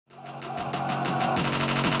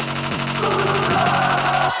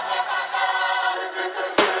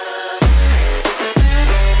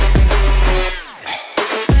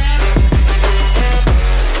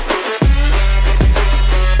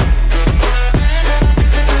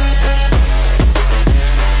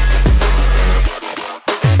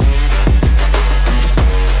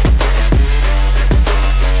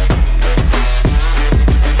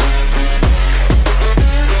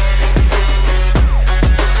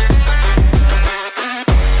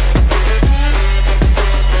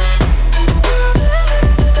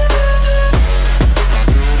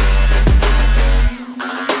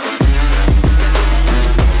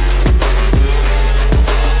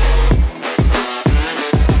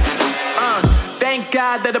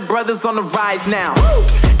God that the brothers on the rise now.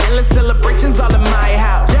 Endless celebrations all in my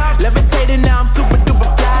house. Levitating now, I'm super duper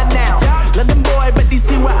fly now. London boy, but DC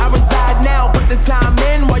where I reside now. Put the time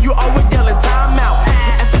in while you always yelling time out.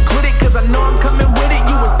 And for quit it, cause I know I'm coming with it.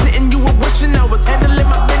 You were sitting, you were wishing I was handling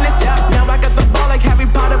my business. Now I got the ball like Harry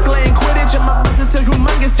Potter playing Quidditch. And my business is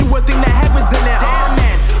humongous, you would think that happens in there. Damn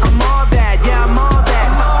man, I'm all that, yeah I'm all that.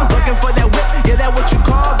 Working for that whip, yeah that what you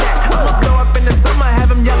call that. I'ma blow up in the summer, have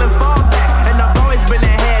him yelling fall back. And I've always been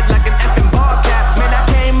ahead like an effing ball cap. Man, I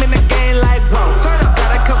came in the game like whoa.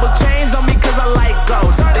 Got a couple chains on me cause I like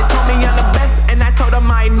gold. They told me I'm the best and I told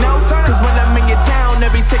them I know. Cause when I'm in your town,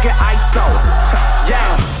 every ticket I sold.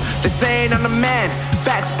 Yeah, they saying I'm the man.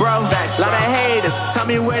 Facts bro, lot of haters, tell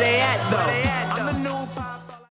me where they